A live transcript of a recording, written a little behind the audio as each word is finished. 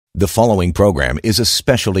The following program is a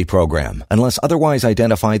specialty program. Unless otherwise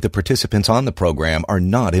identified, the participants on the program are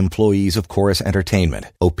not employees of Chorus Entertainment.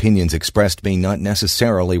 Opinions expressed may not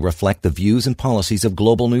necessarily reflect the views and policies of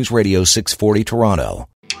Global News Radio 640 Toronto.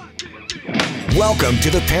 Welcome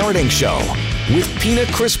to The Parenting Show with Pina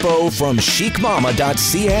Crispo from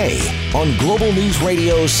chicmama.ca on Global News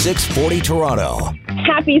Radio 640 Toronto.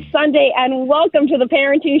 Happy Sunday and welcome to The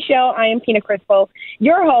Parenting Show. I am Pina Crispo,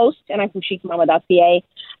 your host, and I'm from chicmama.ca.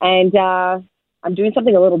 And I'm doing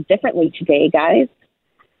something a little differently today, guys.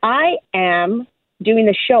 I am doing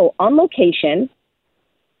the show on location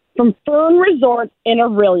from Fern Resort in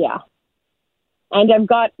Orillia. And I've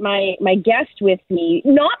got my guest with me,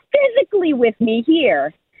 not physically with me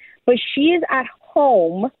here, but she is at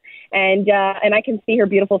home, and I can see her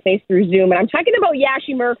beautiful face through Zoom. And I'm talking about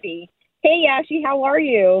Yashi Murphy. Hey, Yashi, how are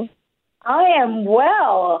you? I am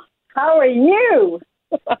well. How are you?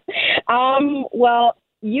 Well,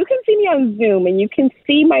 you can see me on Zoom, and you can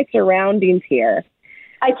see my surroundings here.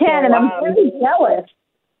 I can, and I'm pretty jealous.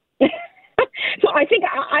 So I think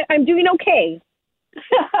I'm doing okay.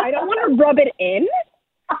 I don't want to rub it in,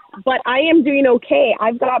 but I am doing okay.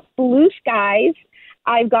 I've got blue skies.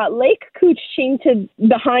 I've got Lake Couchiching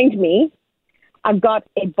behind me. I've got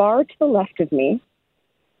a bar to the left of me,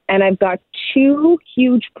 and I've got two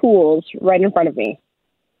huge pools right in front of me.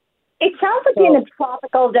 It sounds like you're in a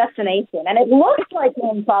tropical destination, and it looks like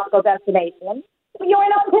you're in a tropical destination. You're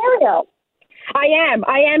in Ontario. I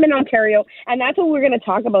am in Ontario, and that's what we're going to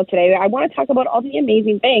talk about today. I want to talk about all the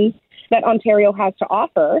amazing things that Ontario has to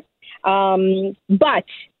offer. But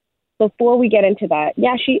before we get into that,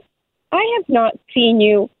 Yashi, I have not seen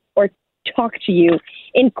you or talked to you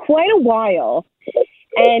in quite a while.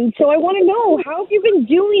 And so I want to know, how have you been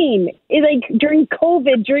doing? Like during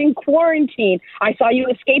COVID, during quarantine? I saw you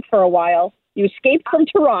escape for a while. You escaped from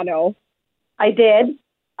Toronto. I did.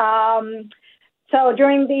 So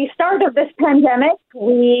during the start of this pandemic,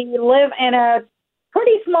 we live in a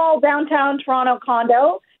pretty small downtown Toronto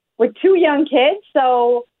condo with two young kids.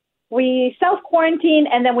 So we self-quarantined,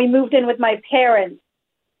 and then we moved in with my parents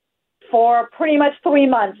for pretty much 3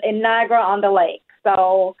 months in Niagara-on-the-Lake.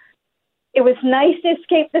 So it was nice to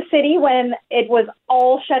escape the city when it was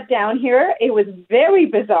all shut down here. It was very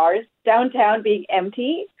bizarre, downtown being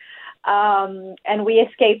empty. And we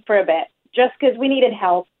escaped for a bit just because we needed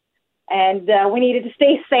help. And we needed to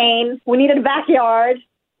stay sane. We needed a backyard.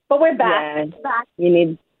 But we're back. Yeah, back.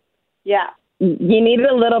 You need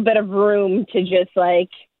a little bit of room to just like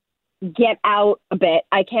get out a bit.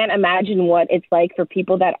 I can't imagine what it's like for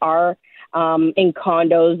people that are in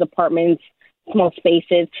condos, apartments, small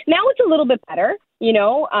spaces. Now it's a little bit better, you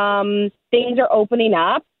know. Things are opening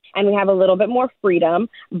up and we have a little bit more freedom,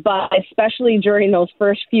 but especially during those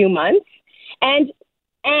first few months. And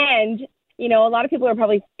you know, a lot of people are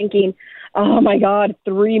probably thinking, oh my God,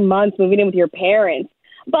 3 months moving in with your parents.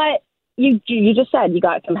 But you just said you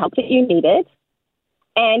got some help that you needed.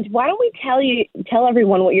 And why don't we tell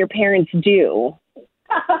everyone what your parents do?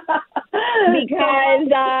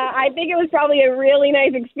 Because I think it was probably a really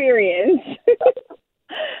nice experience.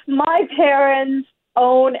 My parents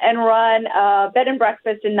own and run a bed and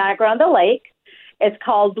breakfast in Niagara-on-the-Lake. It's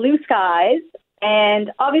called Blue Skies.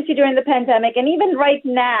 And obviously during the pandemic, and even right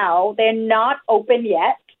now, they're not open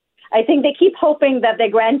yet. I think they keep hoping that their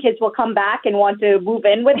grandkids will come back and want to move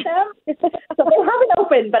in with them. So they haven't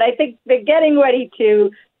opened, but I think they're getting ready to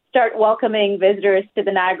start welcoming visitors to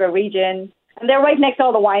the Niagara region. And they're right next to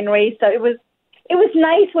all the wineries. So it was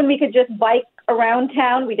nice when we could just bike around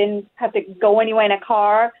town. We didn't have to go anywhere in a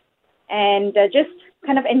car and just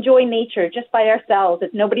kind of enjoy nature just by ourselves.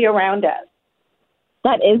 There's nobody around us.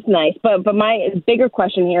 That is nice. But my bigger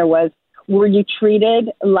question here was, were you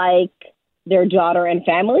treated like their daughter and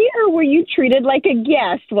family, or were you treated like a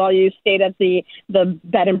guest while you stayed at the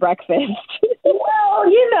bed and breakfast? Well,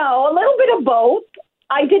 you know, a little bit of both.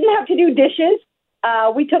 I didn't have to do dishes.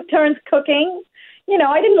 We took turns cooking. You know,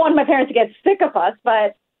 I didn't want my parents to get sick of us,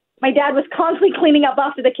 but my dad was constantly cleaning up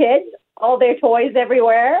after the kids, all their toys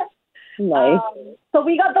everywhere. Nice. So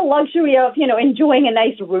we got the luxury of, you know, enjoying a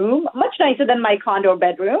nice room, much nicer than my condo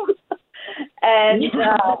bedroom. And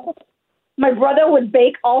my brother would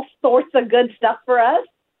bake all sorts of good stuff for us.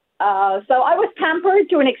 So I was pampered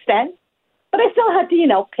to an extent, but I still had to, you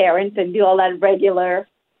know, parent and do all that regular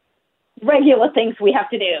things we have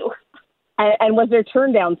to do. And was there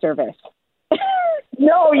turn down service?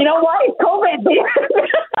 No, you know why? COVID.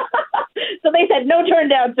 So they said no turn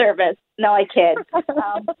down service. No, I kid.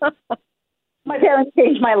 My parents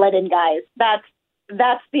changed my linen, guys. That's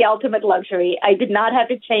the ultimate luxury. I did not have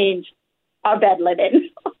to change our bed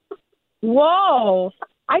linen. Whoa.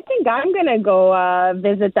 I think I'm going to go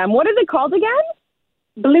visit them. What is it called again?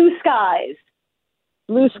 Blue Skies.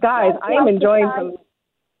 Blue Skies. I am enjoying some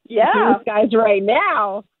blue skies right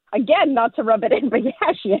now. Again, not to rub it in, but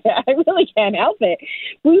I really can't help it.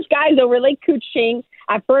 Blue skies over Lake Couchiching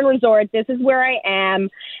at Fern Resort. This is where I am.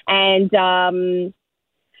 And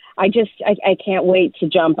I can't wait to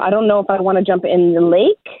jump. I don't know if I want to jump in the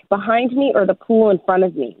lake behind me or the pool in front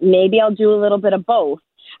of me. Maybe I'll do a little bit of both.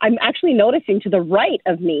 I'm actually noticing to the right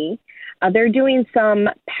of me, they're doing some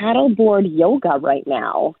paddleboard yoga right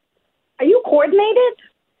now. Are you coordinated?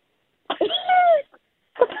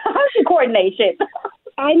 How's your coordination?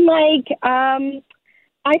 I'm like, I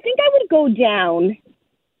think I would go down.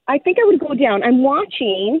 I'm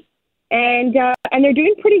watching, and they're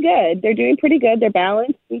doing pretty good. They're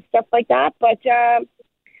balanced and stuff like that. But I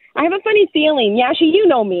have a funny feeling. Yashi, you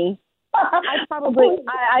know me.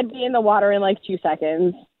 I'd be in the water in like 2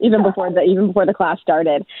 seconds, even before the class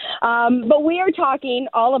started. But we're going to be talking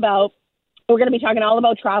all about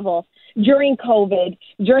travel during COVID,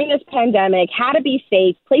 during this pandemic, how to be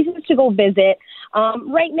safe, places to go visit.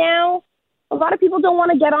 Right now, a lot of people don't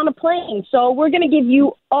want to get on a plane. So we're going to give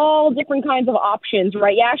you all different kinds of options.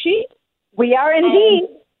 Right, Yashi? We are indeed.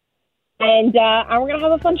 And we're going to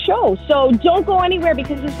have a fun show. So don't go anywhere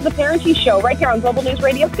because this is the Parenting Show right here on Global News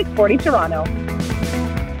Radio 640 Toronto.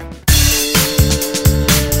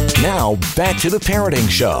 Now, back to the Parenting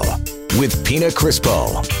Show with Pina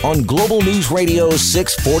Crispo on Global News Radio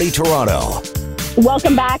 640 Toronto.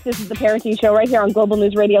 Welcome back. This is the Parenting Show right here on Global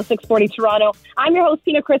News Radio 640 Toronto. I'm your host,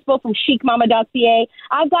 Pina Crispo from chicmama.ca.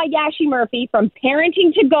 I've got Yashi Murphy from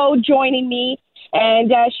Parenting to Go joining me,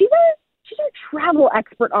 and she's our travel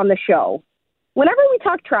expert on the show. Whenever we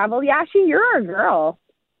talk travel, Yashi, you're our girl.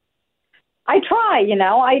 I try,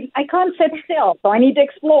 I can't sit still, so I need to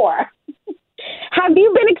explore. Have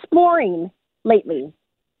you been exploring lately?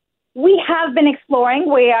 We have been exploring.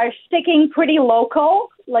 We are sticking pretty local,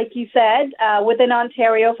 like you said, within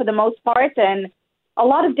Ontario for the most part, and a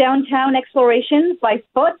lot of downtown explorations by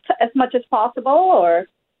foot as much as possible, or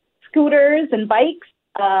scooters and bikes.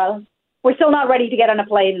 We're still not ready to get on a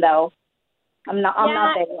plane, though. I'm not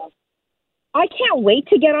there yet. I can't wait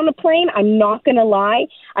to get on a plane. I'm not going to lie.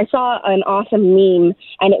 I saw an awesome meme,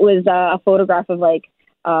 and it was a photograph of,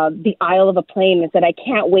 the aisle of a plane that said, I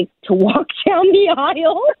can't wait to walk down the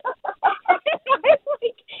aisle. I was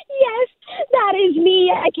like, yes, that is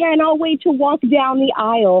me. I cannot wait to walk down the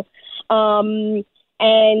aisle.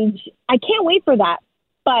 And I can't wait for that,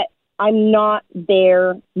 but I'm not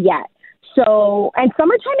there yet. So, and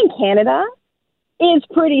summertime in Canada is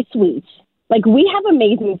pretty sweet. Like, we have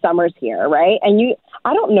amazing summers here, right? And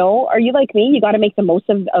I don't know, are you like me? You got to make the most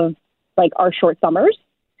of our short summers?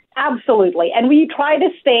 Absolutely. And we try to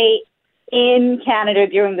stay in Canada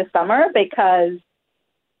during the summer because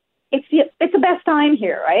it's the best time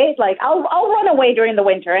here, right? Like, I'll run away during the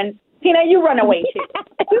winter, and Tina, you run away too.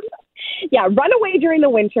 Yeah, run away during the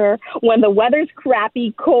winter when the weather's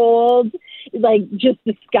crappy, cold, just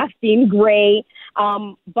disgusting, gray.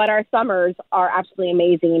 But our summers are absolutely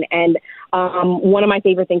amazing. And one of my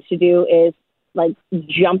favorite things to do is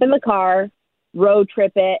jump in the car, road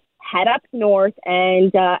trip it, head up north,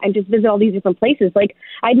 and just visit all these different places. Like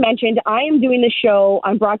I'd mentioned, I am doing the show.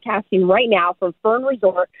 I'm broadcasting right now from Fern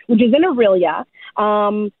Resort, which is in Orillia,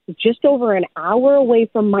 just over an hour away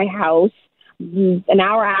from my house, an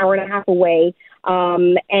hour and a half away.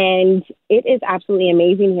 And it is absolutely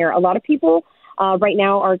amazing here. A lot of people right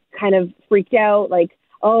now are kind of freaked out,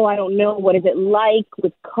 oh, I don't know, what is it like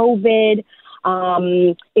with COVID?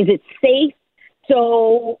 Is it safe?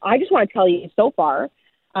 So I just want to tell you, so far,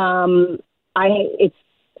 it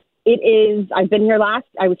is. I've been here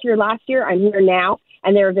I was here last year. I'm here now,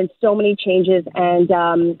 and there have been so many changes and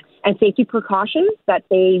safety precautions that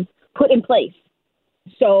they've put in place.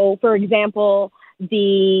 So, for example,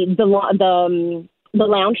 the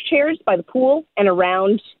lounge chairs by the pool and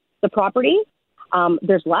around the property,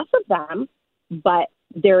 there's less of them, but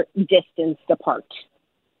they're distanced apart,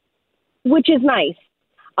 which is nice.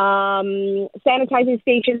 Sanitizing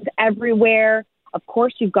stations everywhere. Of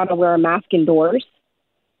course, you've got to wear a mask indoors,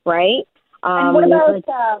 right? And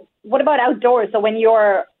what about outdoors? So when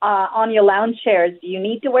you're on your lounge chairs, do you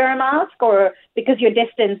need to wear a mask, or because you're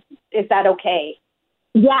distanced, is that okay?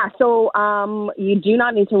 Yeah, so you do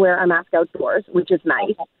not need to wear a mask outdoors, which is nice.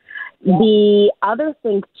 Okay. Yeah. The other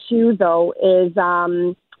thing, too, though, is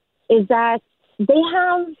that they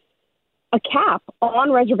have a cap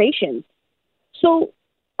on reservations. So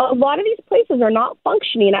a lot of these places are not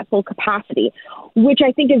functioning at full capacity, which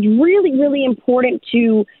I think is really, really important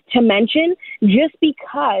to mention, just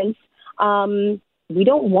because we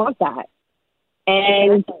don't want that.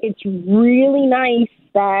 And it's really nice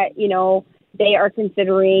that, they are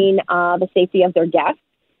considering the safety of their guests.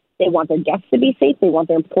 They want their guests to be safe. They want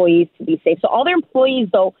their employees to be safe. So all their employees,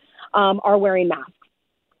 though, are wearing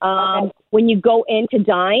masks. When you go in to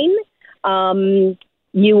dine,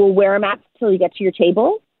 you will wear a mask till you get to your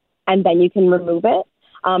table, and then you can remove it.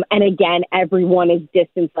 And again, everyone is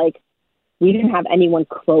distanced. Like, we didn't have anyone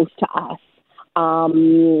close to us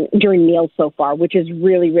during meals so far, which is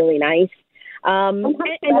really, really nice. And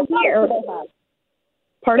here,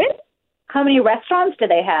 pardon? How many restaurants do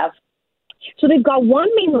they have? So they've got one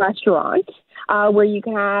main restaurant where you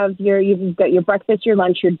can have you've got your breakfast, your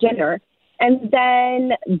lunch, your dinner. And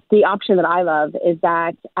then the option that I love is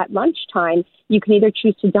that at lunchtime, you can either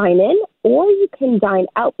choose to dine in or you can dine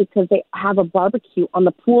out because they have a barbecue on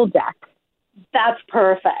the pool deck. That's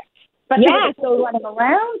perfect. But yeah, so running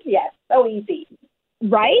around, yes, so easy.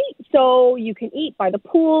 Right? So you can eat by the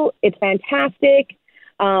pool. It's fantastic.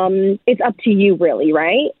 It's up to you, really,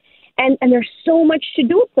 right? And there's so much to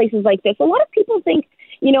do at places like this. A lot of people think,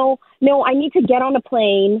 no, I need to get on a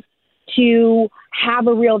plane to have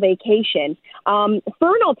a real vacation.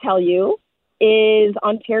 Fern, I'll tell you, is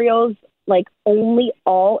Ontario's only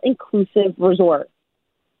all-inclusive resort.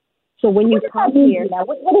 So when you come here...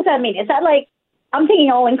 What does that mean? Is that I'm thinking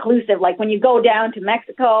all-inclusive, like when you go down to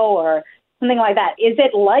Mexico or something like that. Is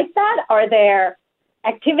it like that? Are there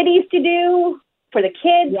activities to do for the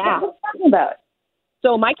kids? Yeah. What are you talking about?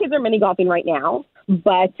 So my kids are mini golfing right now,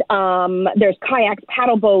 but there's kayaks,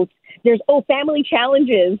 paddle boats. There's family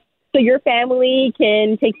challenges. So your family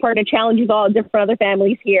can take part in challenges, all different other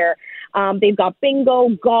families here. They've got bingo,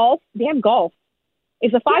 golf. They have golf.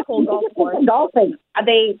 It's a 5-hole golf course. Golfing. Are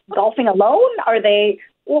they golfing alone? Are they?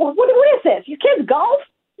 What is this? Your kids golf?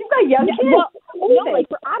 You've got young kids. Well,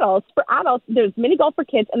 no, for adults, there's mini golf for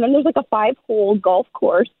kids, and then there's a 5-hole golf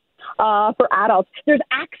course for adults. There's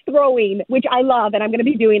axe throwing, which I love, and I'm going to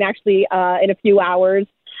be doing actually in a few hours.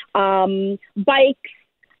 Bikes,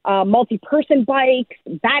 multi-person bikes,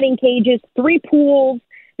 batting cages, 3 pools.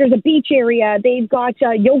 There's a beach area. They've got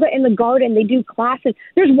yoga in the garden. They do classes.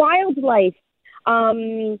 There's wildlife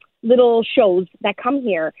little shows that come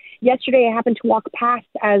here. Yesterday, I happened to walk past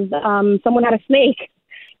as someone had a snake.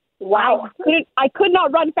 Wow. I could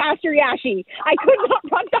not run faster, Yashi. I could not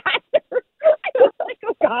run faster. I was like,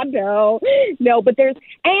 oh, God, no. No, but they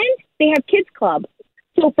have kids club.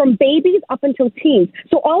 So from babies up until teens.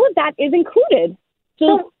 So all of that is included.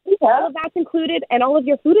 So all of that's included, and all of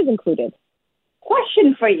your food is included.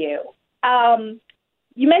 Question for you.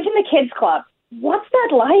 You mentioned the kids club. What's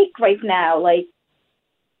that like right now?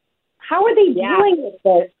 How are they dealing with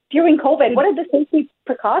this during COVID? What are the safety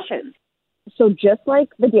precautions? So just like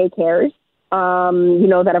the daycares,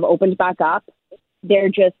 that have opened back up, they're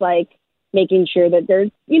just making sure that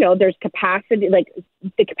there's capacity,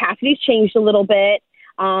 the capacity's changed a little bit.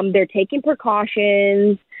 They're taking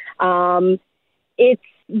precautions. They're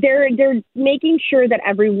making sure that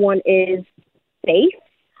everyone is safe.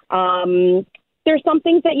 There's some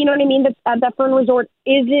things that, that Fern Resort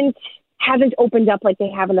hasn't opened up like they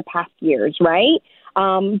have in the past years, right?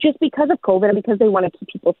 Just because of COVID and because they want to keep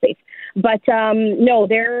people safe. But no,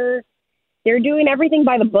 they're doing everything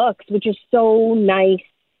by the books, which is so nice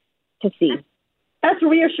to see. That's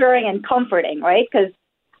reassuring and comforting, right? Because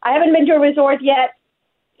I haven't been to a resort yet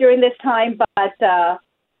during this time, but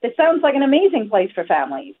it sounds like an amazing place for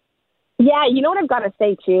families. Yeah, you know what I've got to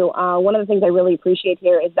say, too? One of the things I really appreciate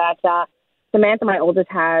here is that Samantha, my oldest,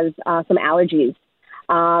 has some allergies.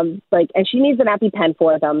 And she needs an EpiPen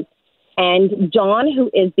for them. And John, who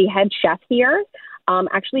is the head chef here,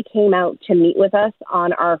 actually came out to meet with us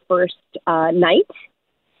on our first night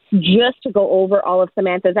just to go over all of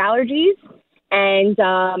Samantha's allergies and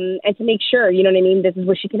to make sure, this is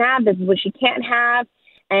what she can have, this is what she can't have.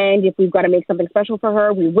 And if we've got to make something special for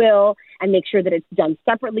her, we will, and make sure that it's done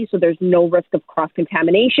separately so there's no risk of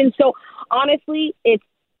cross-contamination. So honestly, it's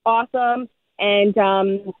awesome. And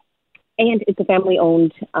it's a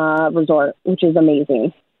family-owned resort, which is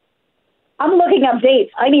amazing. I'm looking up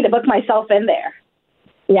dates. I need to book myself in there.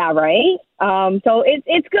 Yeah, right? So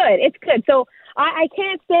it's good. It's good. So I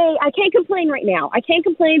can't complain right now. I can't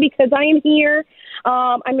complain because I am here.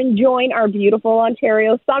 I'm enjoying our beautiful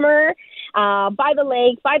Ontario summer by the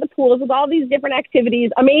lake, by the pools, with all these different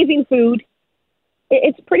activities, amazing food.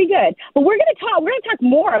 It's pretty good. But we're going to talk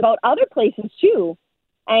more about other places too.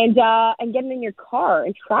 And getting in your car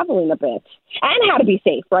and traveling a bit, and how to be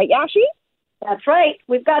safe, right, Yashi? That's right.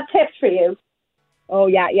 We've got tips for you. Oh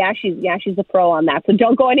yeah, she's a pro on that. So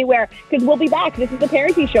don't go anywhere because we'll be back. This is the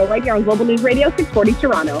Parenting Show right here on Global News Radio 640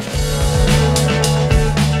 Toronto.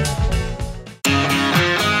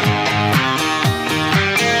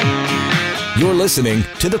 listening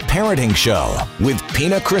to The Parenting Show with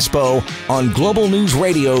Pina Crispo on Global News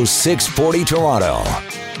Radio 640 Toronto.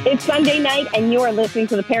 It's Sunday night, and you're listening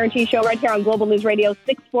to The Parenting Show right here on Global News Radio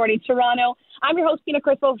 640 Toronto. I'm your host, Pina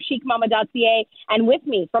Crispo of chicmama.ca, and with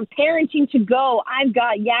me from Parenting to Go, I've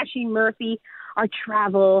got Yashi Murphy, our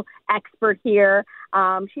travel expert here.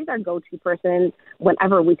 She's our go-to person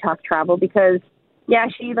whenever we talk travel because,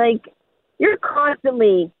 Yashi, you're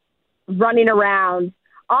constantly running around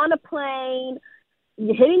on a plane,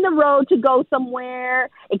 hitting the road to go somewhere,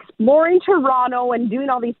 exploring Toronto and doing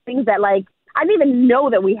all these things that, I didn't even know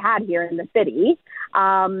that we had here in the city.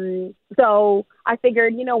 So I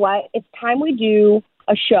figured, you know what? It's time we do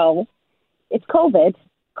a show. It's COVID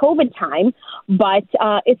time, but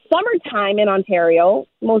it's summertime in Ontario,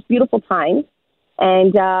 most beautiful time.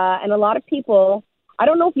 And a lot of people, I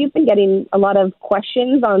don't know if you've been getting a lot of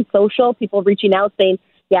questions on social, people reaching out saying,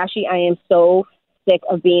 Yashi, I am so sick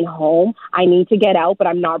of being home. I need to get out, but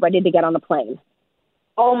I'm not ready to get on the plane.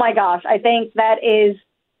 Oh my gosh, I think that is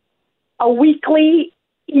a weekly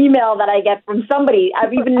email that I get from somebody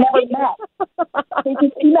I've even never met. They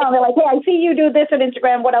just email, they're like, hey, I see you do this on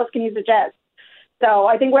Instagram. What else can you suggest? So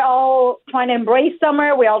I think we're all trying to embrace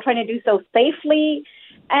summer. We're all trying to do so safely.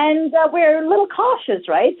 And we're a little cautious,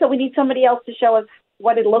 right? So we need somebody else to show us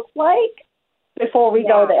what it looks like before we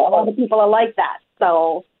go there. A lot of people are like that.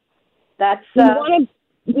 So that's...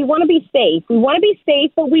 We want to be safe. We want to be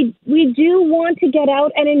safe, but we do want to get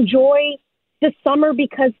out and enjoy the summer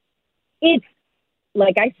because it's,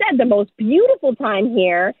 like I said, the most beautiful time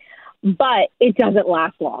here, but it doesn't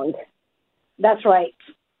last long. That's right.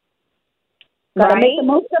 Gotta make the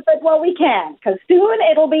most of it while we can, because soon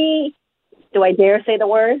it'll be, do I dare say the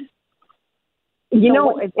word? You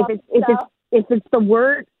know, if it's the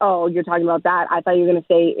word, oh, you're talking about that. I thought you were going to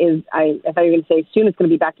say soon it's going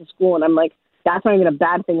to be back to school, and I'm like, that's not even a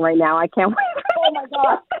bad thing right now. I can't wait. Oh my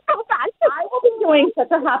God. I will be doing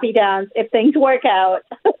such a happy dance if things work out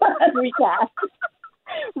as we can.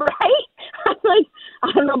 Right? I'm like,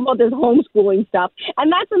 I don't know about this homeschooling stuff.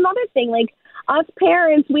 And that's another thing. Us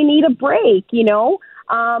parents, we need a break, you know?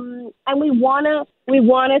 And we wanna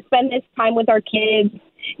spend this time with our kids.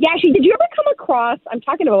 Yashi, did you ever come across,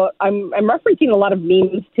 I'm referencing a lot of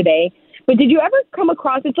memes today, but did you ever come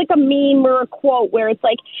across, it's like a meme or a quote where it's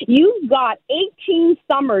like, you've got 18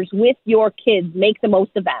 summers with your kids, make the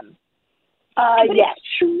most of them. Yes. It's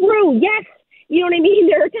true, yes. You know what I mean?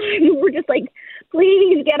 There are times we're just like,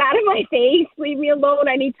 please get out of my face, leave me alone,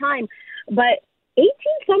 I need time. But 18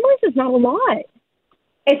 summers is not a lot.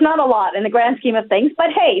 It's not a lot in the grand scheme of things,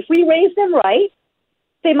 but hey, if we raise them right,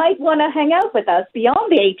 they might want to hang out with us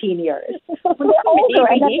beyond the 18 years. When they're older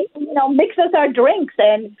and then, mix us our drinks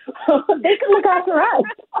and they can look after us.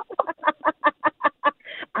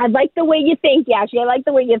 I like the way you think, Yashi. I like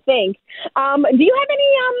the way you think. Do you have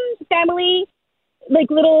any family,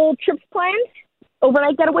 little trips planned?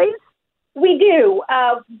 Overnight getaways? We do.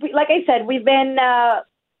 Like I said, we've been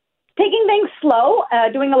taking things slow,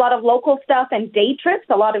 doing a lot of local stuff and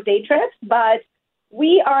a lot of day trips, but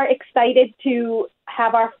we are excited to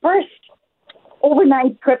have our first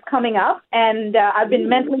overnight trip coming up, and I've been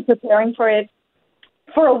mentally preparing for it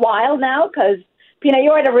for a while now because, Pina,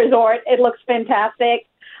 you're at a resort. It looks fantastic.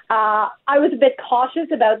 I was a bit cautious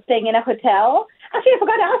about staying in a hotel. Actually, I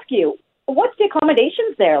forgot to ask you, what's the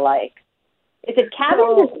accommodations there like? Is it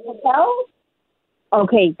cabins? Is it hotels?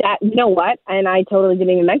 Okay, you know what? And I totally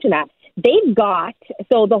didn't even mention that. They've got,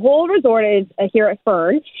 so the whole resort is here at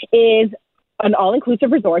Fern is an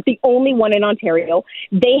all-inclusive resort, the only one in Ontario.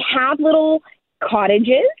 They have little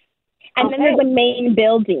cottages, and then there's a main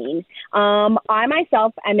building. I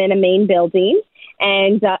myself am in a main building,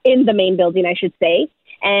 and in the main building, I should say.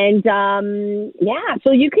 And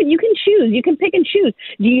so you can choose. You can pick and choose.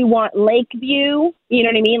 Do you want lake view? You know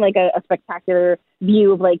what I mean, like a spectacular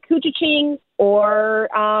view of Lake Couchiching, or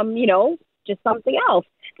just something else.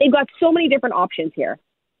 They've got so many different options here.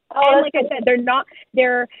 Oh, and like I said,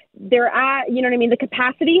 they're at, you know what I mean? The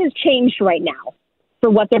capacity has changed right now for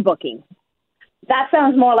what they're booking. That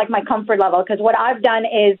sounds more like my comfort level, because what I've done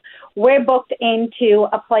is we're booked into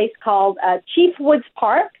a place called Chief Woods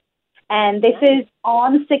Park, and this is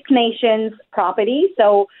on Six Nations property.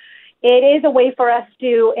 So it is a way for us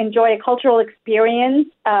to enjoy a cultural experience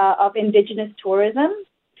of Indigenous tourism.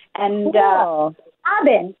 And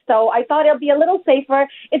cabin. So I thought it'll be a little safer.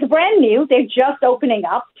 It's brand new. They're just opening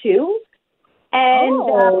up too.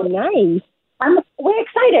 And nice. We're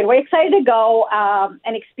excited. We're excited to go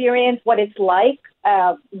and experience what it's like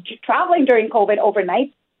traveling during COVID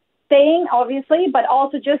overnight, staying obviously, but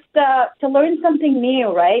also just to learn something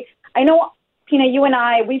new, right? I know, Tina, you and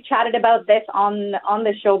I, we've chatted about this on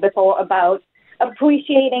the show before about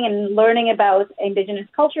appreciating and learning about Indigenous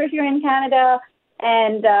culture here in Canada.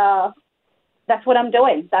 And that's what I'm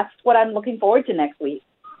doing. That's what I'm looking forward to next week.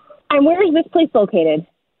 And where is this place located?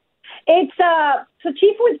 It's so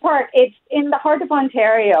Chief Woods Park. It's in the heart of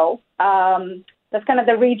Ontario. That's kind of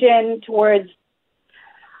the region towards.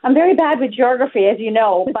 I'm very bad with geography, as you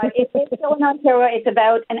know, but it's still in Ontario. It's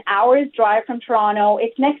about an hour's drive from Toronto.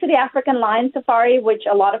 It's next to the African Lion Safari, which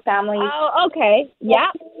a lot of families. Oh, okay. Yeah.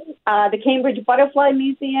 The Cambridge Butterfly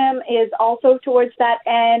Museum is also towards that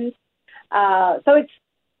end. So it's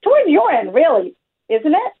towards your end, really,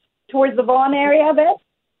 isn't it? Towards the Vaughan area of it.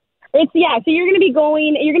 So you're going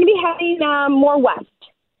to be heading more west.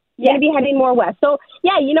 You're going to be heading more west. So,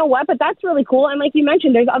 yeah, you know what? But that's really cool. And like you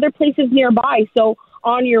mentioned, there's other places nearby. So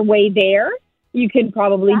on your way there, you could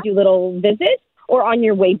probably do little visits, or on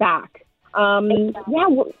your way back.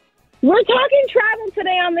 We're talking travel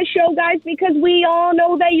today on the show, guys, because we all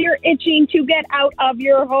know that you're itching to get out of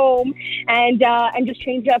your home and just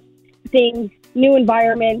change up things, new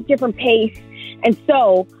environment, different pace. And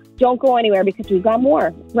so don't go anywhere, because we've got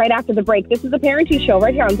more right after the break. This is the Parenting Show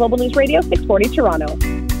right here on Global News Radio 640 Toronto.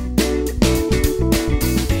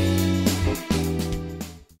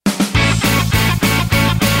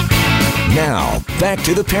 Now, back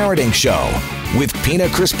to the Parenting Show with Pina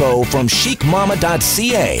Crispo from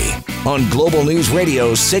chicmama.ca on Global News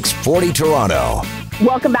Radio 640 Toronto.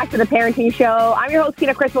 Welcome back to the Parenting Show. I'm your host,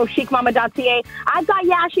 Pina Crispo, chicmama.ca. I've got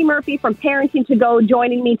Yashi Murphy from Parenting to Go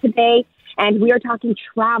joining me today, and we are talking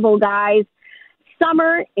travel, guys.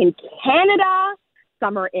 Summer in Canada,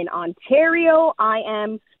 summer in Ontario. I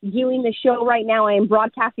am doing the show right now. I am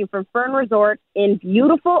broadcasting from Fern Resort in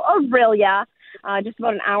beautiful Orillia, just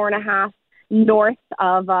about an hour and a half north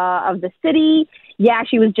of the city. Yeah,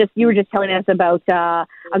 you were just telling us about a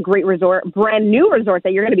great resort, brand new resort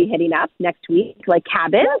that you're going to be hitting up next week, like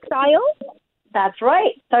cabin style. That's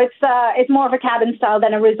right. So it's more of a cabin style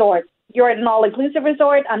than a resort. You're at an all-inclusive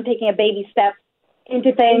resort. I'm taking a baby step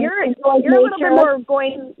into things. You're a little bit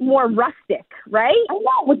going more rustic, right? I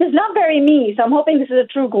know, which is not very me. So I'm hoping this is a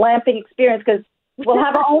true glamping experience, because we'll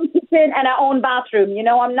have our own kitchen and our own bathroom. You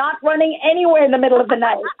know, I'm not running anywhere in the middle of the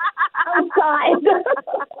night outside.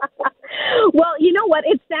 Well, you know what?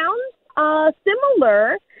 It sounds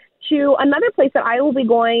similar to another place that I will be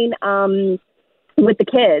going with the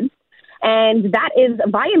kids, and that is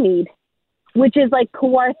Viamede, which is like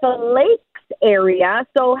Kawartha Lakes area,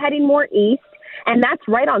 so heading more east, and that's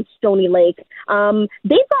right on Stony Lake.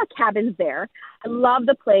 They've got cabins there. I love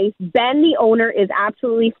the place. Ben, the owner, is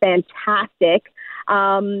absolutely fantastic.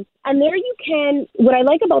 And there you can, what I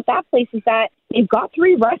like about that place is that they've got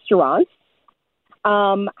 3 restaurants.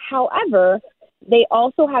 However, they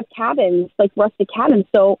also have cabins, like rustic cabins.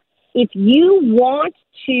 So if you want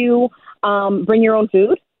to bring your own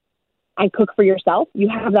food and cook for yourself, you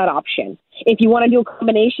have that option. If you want to do a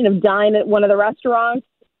combination of dine at one of the restaurants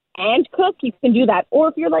and cook, you can do that. Or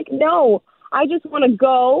if you're like, no, I just want to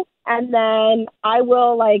go and then I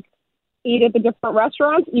will eat at the different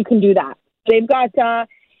restaurants, you can do that. They've got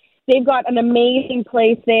an amazing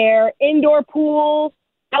place there, indoor pools,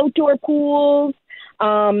 outdoor pools,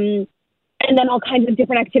 and then all kinds of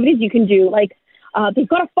different activities you can do. They've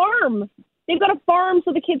got a farm. They've got a farm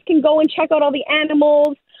so the kids can go and check out all the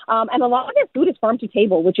animals. And a lot of their food is farm to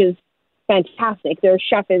table, which is fantastic. Their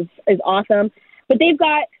chef is awesome. But they've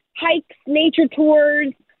got hikes, nature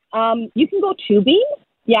tours. You can go tubing,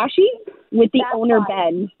 Yashi, with the owner,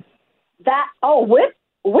 Ben.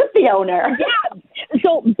 With the owner. Yeah.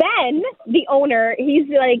 So Ben, the owner, he's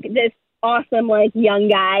like this awesome, young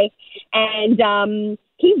guy. And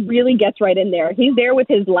he really gets right in there. He's there with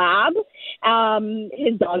his lab.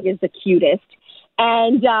 His dog is the cutest.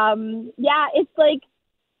 And, it's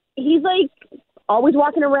he's always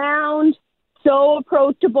walking around, so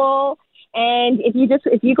approachable. And if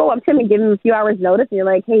you go up to him and give him a few hours notice and you're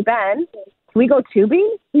like, hey, Ben, can we go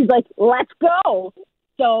tubing? He's like, let's go.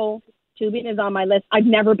 So tubing is on my list. I've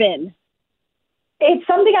never been. It's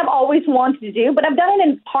something I've always wanted to do, but I've done it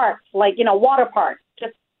in parks, water parks,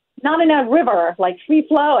 just not in a river, free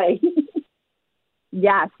flowing.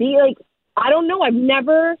 Yeah. See, I don't know. I've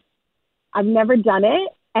never done it.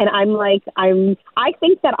 And I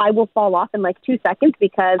think that I will fall off in 2 seconds,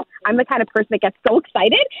 because I'm the kind of person that gets so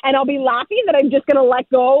excited and I'll be laughing that I'm just going to let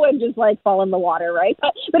go and just fall in the water, right?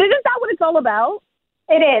 But isn't that what it's all about?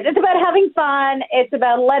 It is. It's about having fun. It's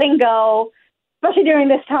about letting go, especially during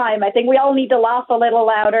this time. I think we all need to laugh a little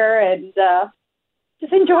louder and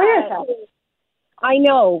just enjoy ourselves. I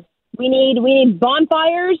know. We need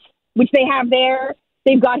bonfires, which they have there.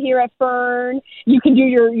 they've got here at Fern. You can do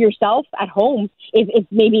yourself at home if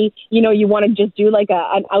maybe, you want to just do like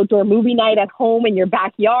an outdoor movie night at home in your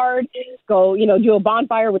backyard. Go, do a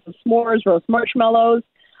bonfire with some s'mores, roast marshmallows,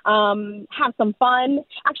 have some fun.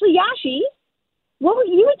 Actually, Yashi,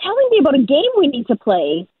 you were telling me about a game we need to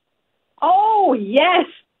play. Oh, yes.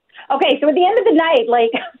 Okay, so at the end of the night,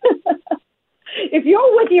 like, if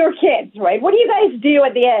you're with your kids, right, what do you guys do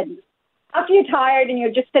at the end? After you're tired and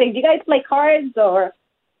you're just sitting, do you guys play cards or?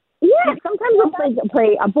 Yeah, sometimes we'll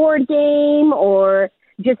play a board game or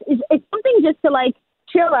it's something just to like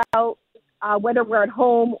chill out, whether we're at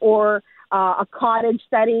home or a cottage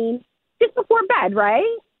setting, just before bed,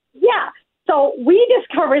 right? Yeah. So we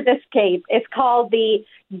discovered this game. It's called the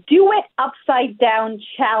Do It Upside Down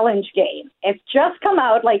Challenge game. It's just come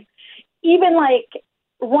out, like, even like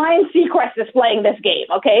Ryan Seacrest is playing this game,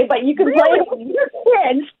 okay? But you can play it with your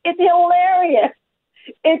kids. It's hilarious.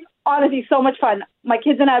 It's honestly so much fun. My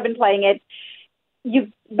kids and I have been playing it.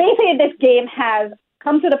 Basically, this game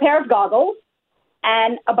comes with a pair of goggles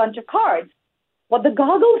and a bunch of cards. What the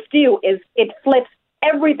goggles do is it flips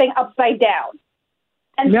everything upside down.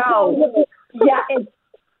 And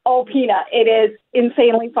Peanut, it is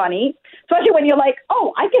insanely funny, especially when you're like,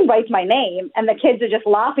 oh, I can write my name, and the kids are just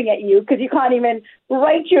laughing at you because you can't even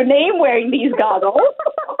write your name wearing these goggles.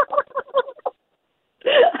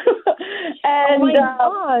 And, oh my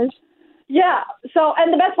gosh. Yeah, so,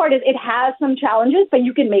 and the best part is it has some challenges, but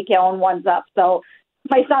you can make your own ones up. So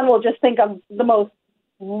my son will just think of the most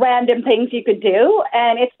random things you could do,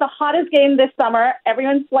 and it's the hottest game this summer.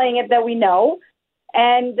 Everyone's playing it that we know,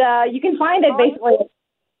 and you can find it basically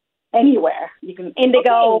anywhere. You can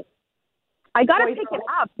Indigo. Okay. I got to pick it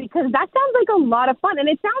up because that sounds like a lot of fun. And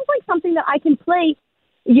it sounds like something that I can play,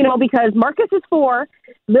 because Marcus is 4,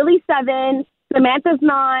 Lily's 7, Samantha's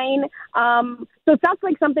 9. So it sounds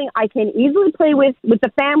like something I can easily play with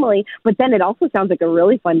the family. But then it also sounds like a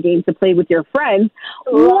really fun game to play with your friends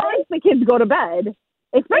once the kids go to bed.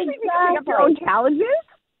 Especially if you can make up your own challenges.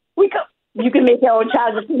 You can make your own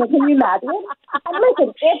challenges. Can you imagine? And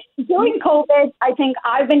listen, during COVID, I think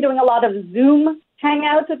I've been doing a lot of Zoom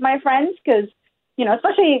hangouts with my friends because,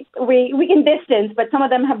 especially we can distance, but some of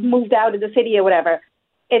them have moved out of the city or whatever.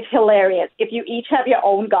 It's hilarious. If you each have your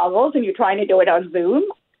own goggles and you're trying to do it on Zoom.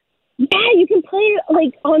 Yeah, you can play it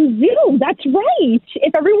like on Zoom. That's right.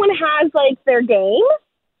 If everyone has like their game,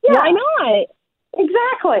 why not?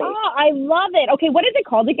 Exactly. Oh, I love it. Okay, what is it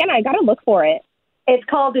called again? I got to look for it. It's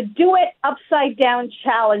called the Do It Upside Down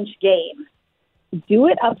Challenge Game. Do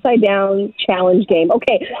It Upside Down Challenge Game.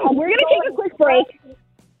 Okay, we're going to take a quick break.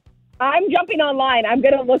 I'm jumping online. I'm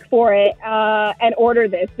going to look for it and order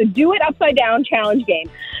this. The Do It Upside Down Challenge Game.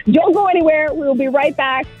 Don't go anywhere. We'll be right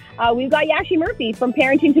back. We've got Yashi Murphy from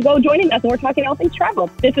Parenting to Go joining us, and we're talking all things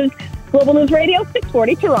travel. This is Global News Radio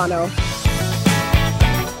 640 Toronto.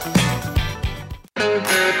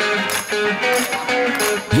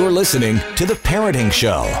 You're listening to The Parenting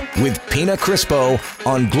Show with Pina Crispo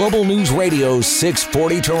on Global News Radio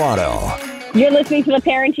 640 Toronto. You're listening to The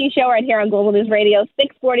Parenting Show right here on Global News Radio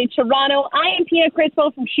 640 Toronto. I am Pina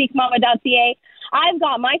Crispo from chicmama.ca. I've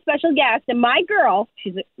got my special guest and my girl.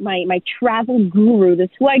 She's my travel guru. This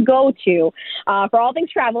is who I go to for all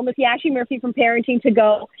things travel. Miss Yashi Murphy from Parenting to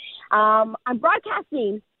Go. I'm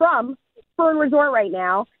broadcasting from Fern Resort right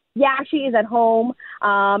now. Yashi is at home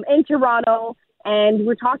in Toronto, and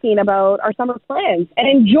we're talking about our summer plans and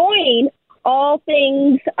enjoying all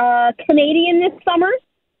things Canadian this summer,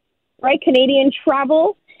 right? Canadian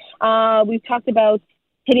travel. We've talked about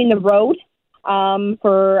hitting the road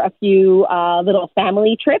for a few little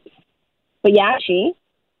family trips. But Yashi,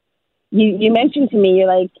 you mentioned to me,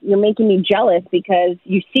 you're making me jealous because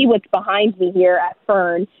you see what's behind me here at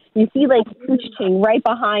Fern. You see Couchiching right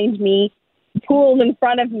behind me, pools in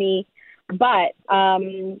front of me. But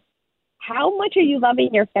how much are you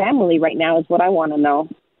loving your family right now is what I want to know.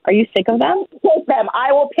 Are you sick of them? Take them.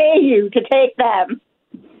 I will pay you to take them.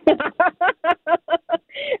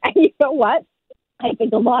 And you know what? I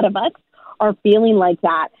think a lot of us are feeling like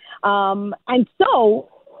that. And so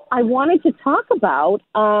I wanted to talk about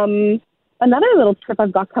another little trip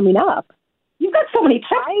I've got coming up. You've got so many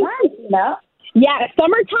trips planned, you know? Yeah,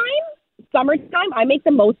 summertime, I make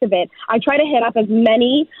the most of it. I try to hit up as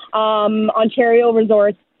many Ontario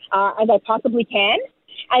resorts as I possibly can.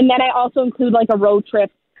 And then I also include a road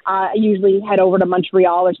trip. I usually head over to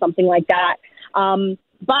Montreal or something like that.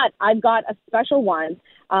 But I've got a special one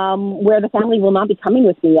where the family will not be coming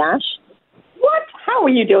with me, Ash. What? How are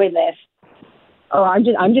you doing this? Oh, I'm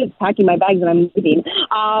just packing my bags and I'm leaving.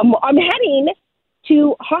 I'm heading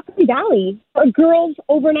to Hockley Valley for a girls'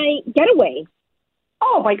 overnight getaway.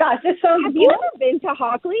 Oh my gosh, this sounds Have you ever been to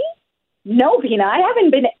Hockley? No, Pina, I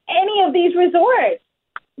haven't been to any of these resorts.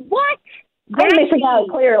 What? I'm missing out,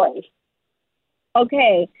 clearly.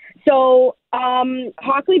 Okay, so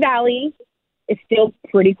Hockley Valley is still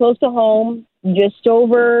pretty close to home, just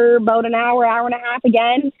over about an hour and a half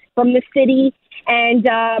again from the city,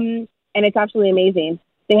 and it's absolutely amazing.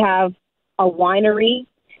 They have a winery.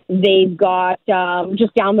 They've got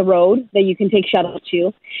just down the road that you can take shuttle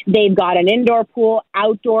to. They've got an indoor pool,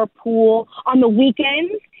 outdoor pool. On the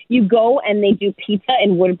weekends, you go and they do pizza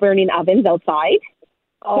in wood-burning ovens outside.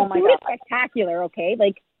 Oh, my God. God. It's spectacular, okay?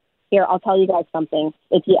 Like, here, I'll tell you guys something.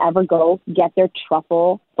 If you ever go, get their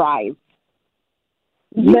truffle fries.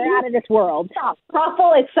 They're out of this world.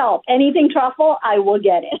 Truffle itself. Anything truffle, I will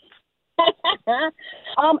get it.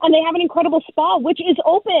 And they have an incredible spa, which is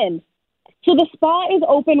open. So the spa is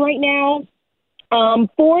open right now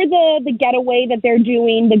for the getaway that they're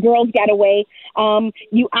doing, the girls' getaway.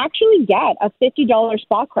 You actually get a $50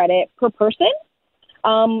 spa credit per person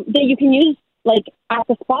that you can use, like, at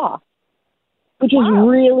the spa, which is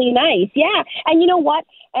really nice. Yeah. And you know what?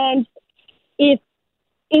 And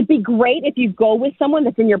it'd be great if you go with someone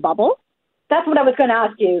that's in your bubble. That's what I was going to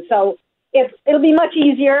ask you. So it'll be much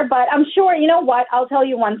easier, but I'm sure, you know what? I'll tell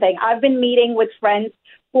you one thing. I've been meeting with friends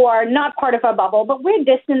who are not part of our bubble, but we're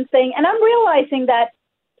distancing. And I'm realizing that,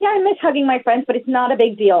 yeah, I miss hugging my friends, but it's not a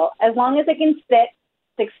big deal. As long as I can sit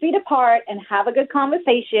 6 feet apart and have a good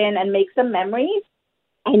conversation and make some memories.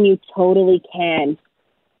 And you totally can.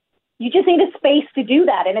 You just need a space to do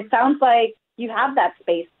that. And it sounds like you have that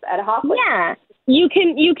space at Hockley. Yeah. You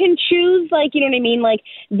can choose, like, you know what I mean? Like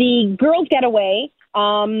the girls' getaway,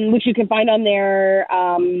 which you can find on their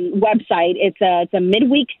website. It's a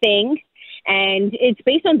midweek thing. And it's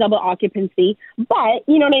based on double occupancy. But,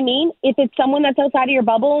 you know what I mean? If it's someone that's outside of your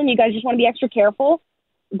bubble and you guys just want to be extra careful,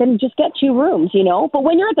 then just get 2 rooms, you know? But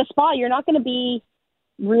when you're at the spa, you're not going to be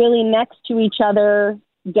really next to each other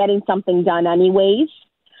getting something done anyways.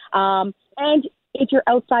 And if you're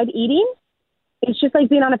outside eating, it's just like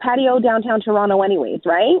being on a patio downtown Toronto anyways,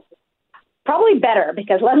 right? Probably better,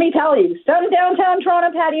 because let me tell you, some downtown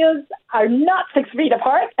Toronto patios are not 6 feet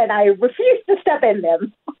apart, and I refuse to step in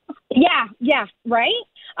them. Yeah, right?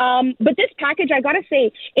 But this package, I got to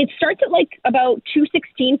say, it starts at like about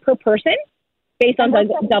 $216 per person based on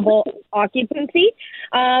the double occupancy.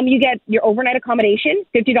 You get your overnight accommodation,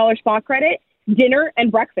 $50 spa credit, dinner,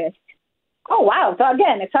 and breakfast. Oh, wow. So,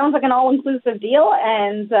 again, it sounds like an all-inclusive deal.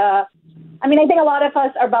 And, I mean, I think a lot of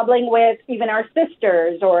us are bubbling with even our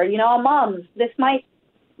sisters or, you know, our moms. This might,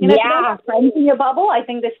 you know, if you don't have friends in your bubble, I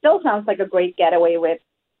think this still sounds like a great getaway with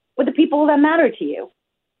the people that matter to you.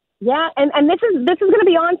 Yeah, and this is going to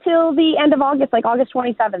be on till the end of August, like August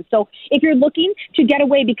 27th. So if you're looking to get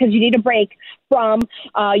away because you need a break from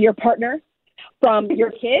your partner, from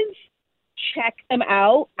your kids, check them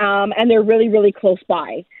out, and they're really, really close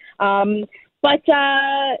by. But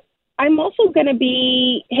I'm also going to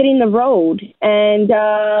be hitting the road, and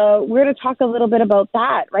we're going to talk a little bit about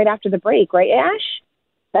that right after the break, right, Ash?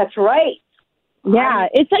 That's right. Yeah,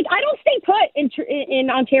 it's like I don't stay put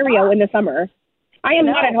in Ontario in the summer. I am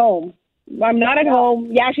not at home. I'm not at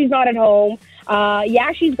home. Yashi's not at home.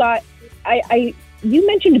 Yashi's got, you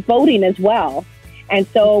mentioned boating as well. And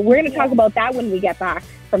so we're going to talk about that when we get back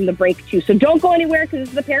from the break too. So don't go anywhere because this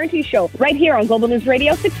is the Parenting Show right here on Global News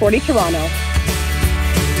Radio 640 Toronto.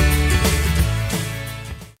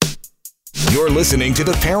 You're listening to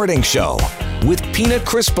The Parenting Show with Pina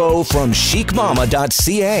Crispo from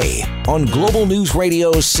chicmama.ca on Global News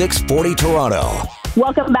Radio 640 Toronto.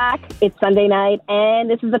 Welcome back. It's Sunday night, and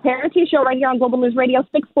this is the Parenting Show right here on Global News Radio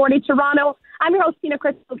 640 Toronto. I'm your host, Pina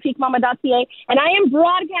Crispo of chicmama.ca, and I am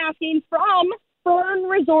broadcasting from Fern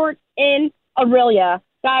Resort in Aurelia.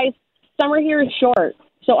 Guys, summer here is short,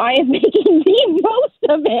 so I am making the most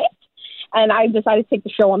of it, and I've decided to take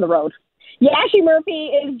the show on the road. Yashi Murphy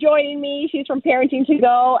is joining me. She's from Parenting to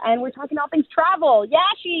Go, and we're talking all things travel.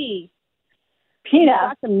 Yashi! Pina, you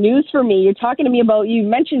got some news for me. You're talking to me about, you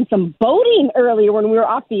mentioned some boating earlier when we were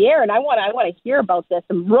off the air, and I want to hear about this.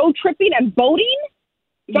 Some road tripping and boating?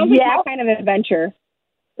 Sounds like that kind of adventure.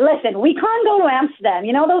 Listen, we can't go to Amsterdam.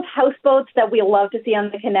 You know those houseboats that we love to see on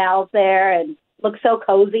the canals there and look so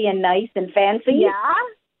cozy and nice and fancy? Yeah.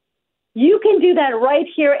 You can do that right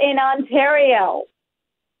here in Ontario.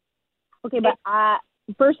 Okay, but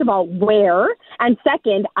first of all, where? And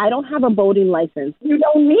second, I don't have a boating license. You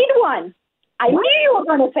don't need one. I knew you were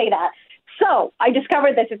going to say that. So I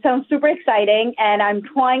discovered this. It sounds super exciting, and I'm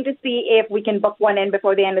trying to see if we can book one in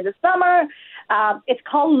before the end of the summer. It's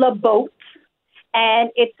called Le Boat,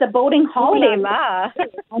 and it's a boating holiday. I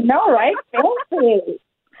know, right? Fancy.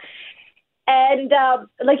 And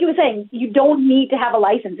like you were saying, you don't need to have a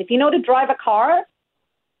license. If you know to drive a car,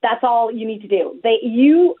 that's all you need to do.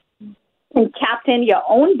 You can captain your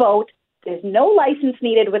own boat. There's no license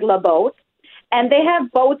needed with La Boat. And they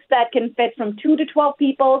have boats that can fit from 2 to 12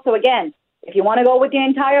 people. So again, if you want to go with the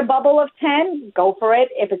entire bubble of 10, go for it.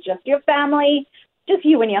 If it's just your family, just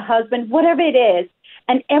you and your husband, whatever it is.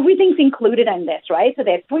 And everything's included in this, right? So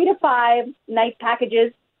there's 3 to 5 night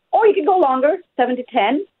packages, or you could go longer, 7 to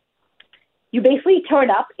 10. You basically turn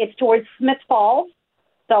up. It's towards Smith Falls,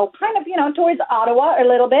 so kind of, towards Ottawa a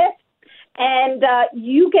little bit. And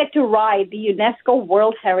you get to ride the UNESCO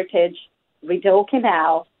World Heritage Rideau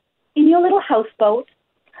Canal in your little houseboat.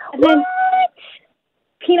 And then,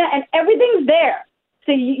 Pina, and everything's there.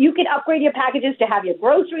 So you can upgrade your packages to have your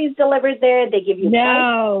groceries delivered there. They give you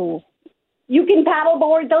No. You can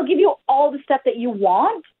paddleboard. They'll give you all the stuff that you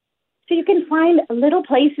want. So you can find little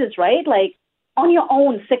places, right? Like on your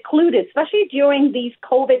own, secluded, especially during these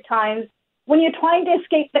COVID times when you're trying to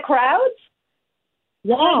escape the crowds.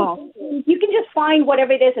 Yeah. You can just find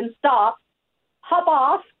whatever it is and stop, hop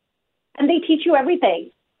off, and they teach you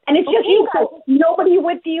everything. And it's just you guys, nobody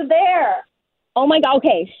with you there. Oh, my God.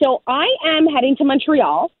 Okay, so I am heading to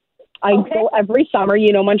Montreal. I go every summer.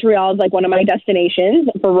 Montreal is like one of my destinations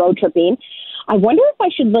for road tripping. I wonder if I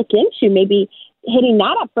should look into maybe hitting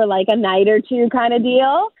that up for like a night or two kind of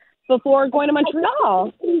deal before going to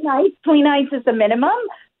Montreal. 3 nights. 3 nights is the minimum.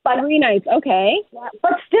 But 3 nights, okay.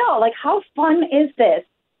 But still, like, how fun is this?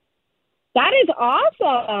 That is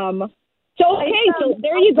awesome. So, so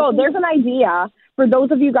there you go. There's an idea for those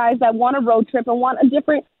of you guys that want a road trip and want a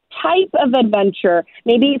different type of adventure.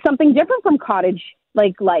 Maybe something different from cottage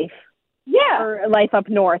like life. Yeah. Or life up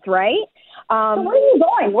north, right? So where are you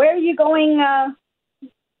going? Where are you going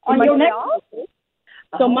on your next?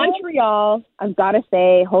 So Montreal, I've got to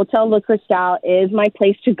say, Hotel Le Cristal is my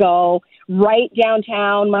place to go. Right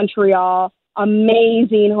downtown Montreal.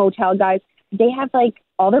 Amazing hotel, guys. They have like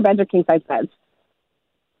all their beds are king size beds.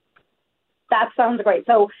 That sounds great.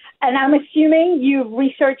 So, and I'm assuming you've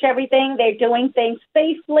researched everything. They're doing things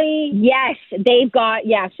safely. Yes, so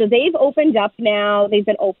they've opened up now. They've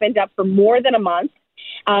been opened up for more than a month.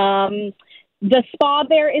 The spa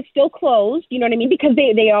there is still closed, you know what I mean? Because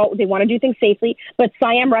they want to do things safely. But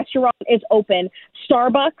Siam Restaurant is open.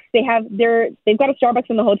 Starbucks, they've got a Starbucks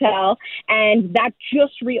in the hotel, and that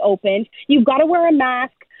just reopened. You've got to wear a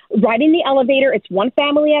mask. Riding the elevator, it's one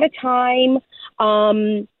family at a time.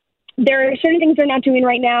 There are certain things they're not doing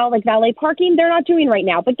right now, like valet parking, they're not doing right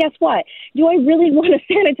now. But guess what? Do I really want to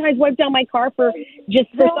sanitize, wipe down my car for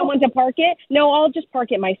someone to park it? No, I'll just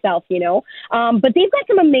park it myself, But they've got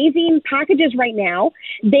some amazing packages right now.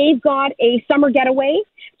 They've got a summer getaway.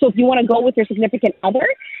 So if you want to go with your significant other,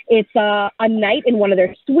 it's a night in one of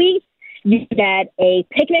their suites. You get a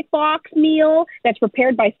picnic box meal that's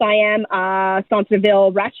prepared by Siam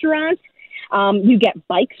Centreville Restaurant. You get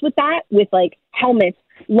bikes with that, with like helmets,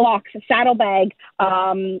 locks, a saddlebag,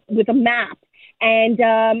 with a map. And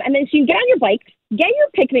then so you get on your bike, get your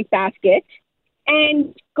picnic basket,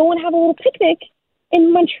 and go and have a little picnic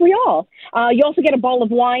in Montreal. You also get a bottle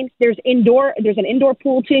of wine. There's an indoor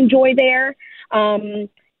pool to enjoy there. And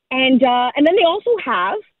then they also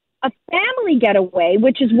have a family getaway,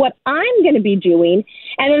 which is what I'm going to be doing.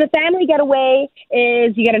 And then the family getaway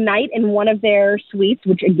is you get a night in one of their suites,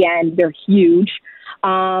 which again, they're huge.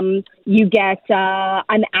 You get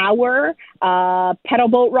an hour pedal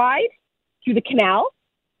boat ride through the canal.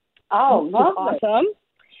 Oh, lovely. Awesome.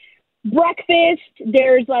 Breakfast,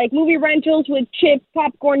 there's like movie rentals with chips,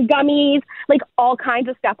 popcorn, gummies, like all kinds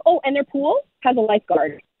of stuff. Oh, and their pool has a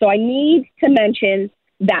lifeguard. So I need to mention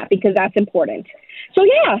that because that's important. So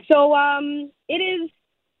yeah, it is.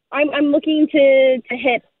 I'm looking to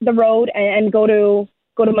hit the road and go to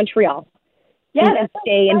Montreal. Yeah, and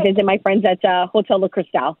stay and visit my friends at Hotel Le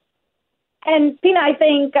Cristal. And Pina, I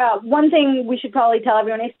think one thing we should probably tell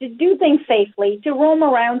everyone is to do things safely, to roam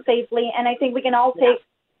around safely, and I think we can all take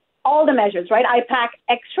all the measures, right? I pack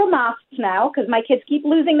extra masks now because my kids keep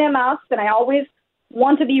losing their masks, and I always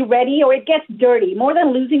want to be ready, or it gets dirty. More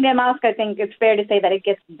than losing their mask, I think it's fair to say that it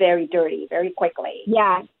gets very dirty very quickly.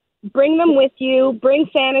 Yeah. Bring them with you. Bring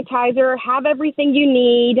sanitizer. Have everything you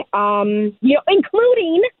need,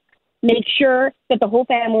 including make sure that the whole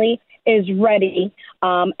family is ready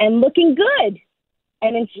and looking good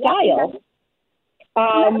and in style.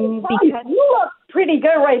 Because you look pretty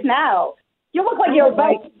good right now. You look like you're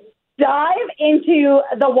about to dive into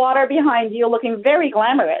the water behind you, looking very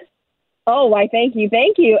glamorous. Oh, why, thank you.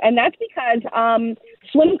 And that's because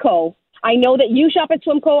Swimco. I know that you shop at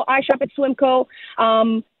Swimco. I shop at Swimco.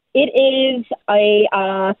 It is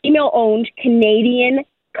a female-owned Canadian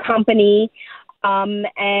company.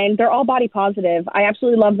 And they're all body positive. I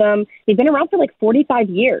absolutely love them. They've been around for like 45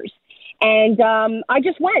 years. And I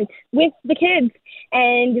just went with the kids,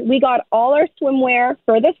 and we got all our swimwear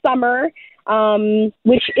for the summer,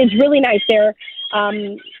 which is really nice. Do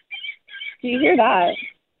you hear that?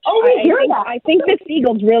 Oh, we hear that. I think the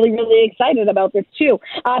Seagull's really, really excited about this too.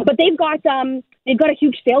 But they've got a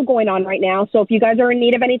huge sale going on right now. So if you guys are in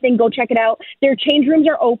need of anything, go check it out. Their change rooms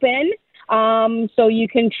are open. So you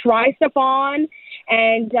can try stuff on,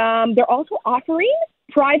 and they're also offering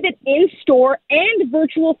private in-store and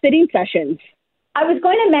virtual fitting sessions. I was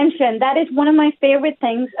going to mention that is one of my favorite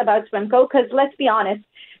things about Swimco, because let's be honest,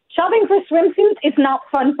 shopping for swimsuits is not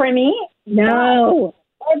fun for me. No.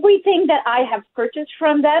 Everything that I have purchased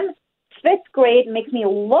from them fits great, makes me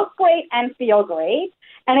look great and feel great.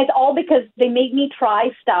 And it's all because they made me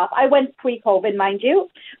try stuff. I went pre-COVID, mind you,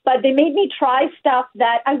 but they made me try stuff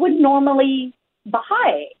that I wouldn't normally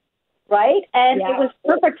buy, right? And it was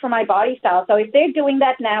perfect for my body style. So if they're doing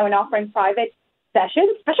that now and offering private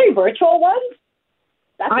sessions, especially virtual ones,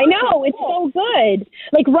 I know, it's so good.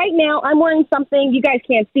 Like right now, I'm wearing something you guys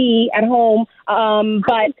can't see at home,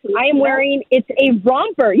 but I am wearing, it's a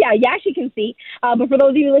romper. Yeah, she can see. But for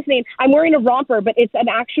those of you listening, I'm wearing a romper, but it's an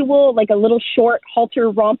actual, like a little short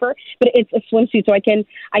halter romper, but it's a swimsuit. So I can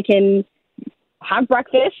have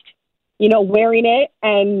breakfast, wearing it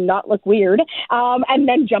and not look weird, and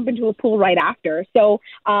then jump into a pool right after. So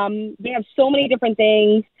they have so many different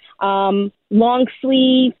things, long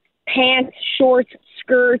sleeve, pants, shorts,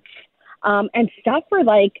 skirts, and stuff for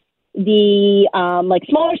like the like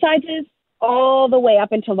smaller sizes all the way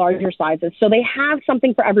up into larger sizes. So they have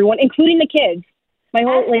something for everyone, including the kids.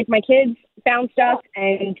 My kids found stuff,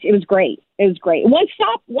 and it was great. It was great. One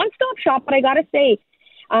stop shop, but I gotta say,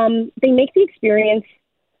 they make the experience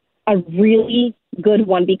a really good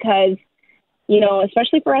one because,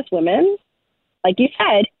 especially for us women, like you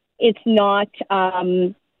said, it's not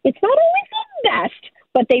always the best.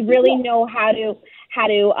 But they really know how to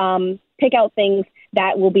pick out things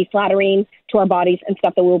that will be flattering to our bodies and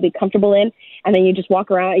stuff that we'll be comfortable in. And then you just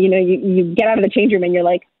walk around, you get out of the change room and you're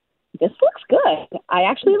like, this looks good. I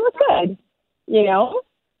actually look good,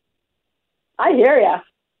 I hear ya.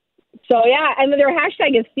 So, yeah, and their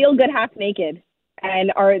hashtag is Feel Good Half Naked.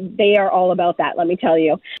 And they are all about that, let me tell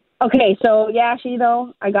you. Okay, so, Yashi,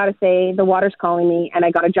 though, I got to say, the water's calling me and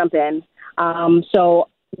I got to jump in. So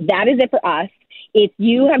that is it for us. If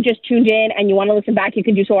you have just tuned in and you want to listen back, you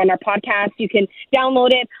can do so on our podcast. You can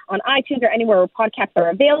download it on iTunes or anywhere where podcasts are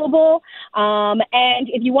available. And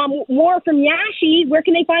if you want more from Yashi, where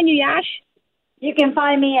can they find you, Yash? You can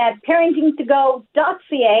find me at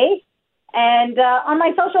parentingtogo.ca and on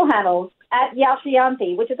my social handles at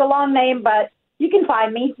Yashianti, which is a long name, but you can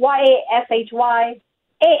find me, YASHYANTHI.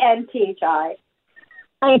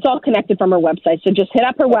 And it's all connected from her website. So just hit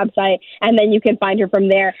up her website, and then you can find her from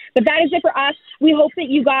there. But that is it for us. We hope that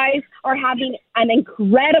you guys are having an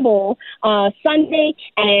incredible Sunday,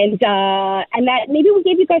 and that maybe we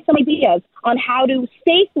gave you guys some ideas on how to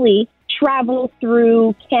safely travel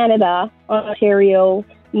through Canada, Ontario,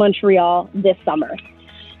 Montreal this summer.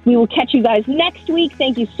 We will catch you guys next week.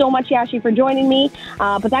 Thank you so much, Yashi, for joining me.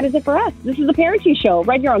 But that is it for us. This is The Parenting Show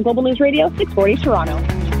right here on Global News Radio, 640 Toronto.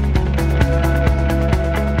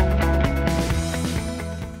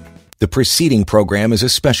 The preceding program is a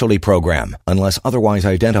specialty program. Unless otherwise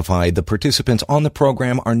identified, the participants on the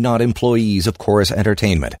program are not employees of Chorus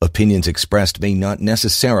Entertainment. Opinions expressed may not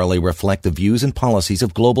necessarily reflect the views and policies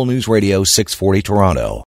of Global News Radio 640 Toronto.